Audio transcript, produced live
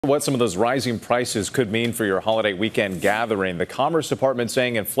What some of those rising prices could mean for your holiday weekend gathering. The Commerce Department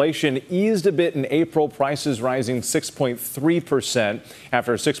saying inflation eased a bit in April, prices rising 6.3%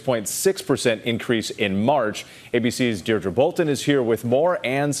 after a 6.6% increase in March. ABC's Deirdre Bolton is here with more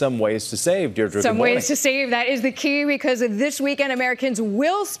and some ways to save. Deirdre, some ways to save. That is the key, because this weekend Americans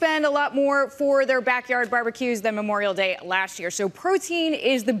will spend a lot more for their backyard barbecues than Memorial Day last year. So protein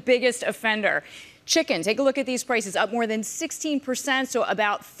is the biggest offender. Chicken, take a look at these prices, up more than 16%, so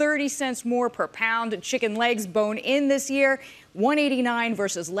about 30 cents more per pound. Chicken legs bone in this year, $189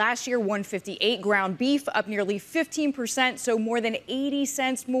 versus last year, $158. Ground beef up nearly 15%, so more than 80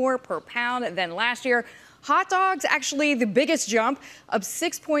 cents more per pound than last year. Hot dogs, actually the biggest jump, up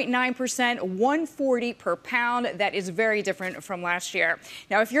 6.9%, $140 per pound. That is very different from last year.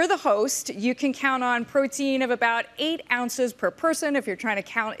 Now, if you're the host, you can count on protein of about 8 ounces per person if you're trying to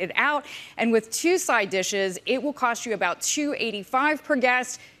count it out. And with 2 side dishes, it will cost you about $2.85 per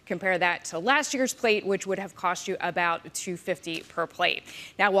guest. Compare that to last year's plate, which would have cost you about $2.50 per plate.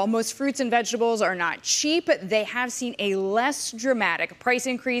 Now, while most fruits and vegetables are not cheap, they have seen a less dramatic price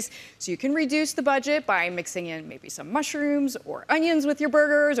increase. So you can reduce the budget by mixing in maybe some mushrooms or onions with your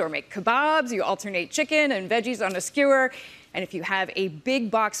burgers, or make kebabs. You alternate chicken and veggies on a skewer. And if you have a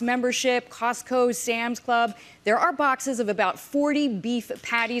big box membership, Costco, Sam's Club, there are boxes of about 40 beef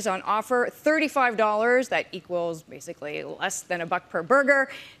patties on offer, $35. That equals basically less than $1 per burger,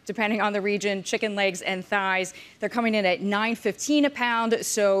 depending on the region. Chicken legs and thighs, they're coming in at $9.15 a pound,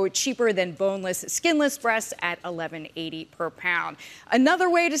 so cheaper than boneless, skinless breasts at $11.80 per pound. Another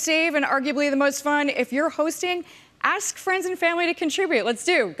way to save, and arguably the most fun, if you're hosting, ask friends and family to contribute. Let's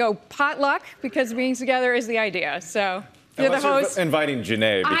go potluck, because being together is the idea. So. Unless you're inviting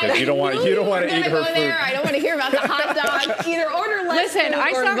Janae, because you don't want to eat her food. I don't want to hear about the hot dog. Either order less. Listen,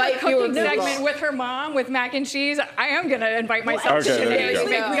 I saw her cooking segment with her mom with mac and cheese. I am going to invite myself to Janae.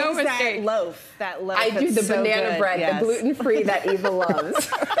 Make no mistake. That loaf. I do the banana bread, yes. The gluten-free that Eva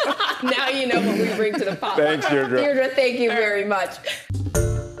loves. Now you know what we bring to the potluck. Thanks, Deirdre. Deirdre, thank you very much.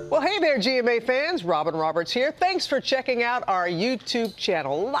 Well, hey there, GMA fans. Robin Roberts here. Thanks for checking out our YouTube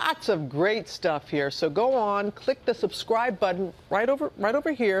channel. Lots of great stuff here. So go on, click the subscribe button right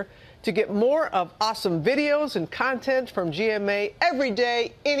over here to get more of awesome videos and content from GMA every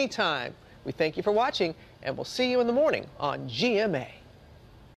day, anytime. We thank you for watching, and we'll see you in the morning on GMA.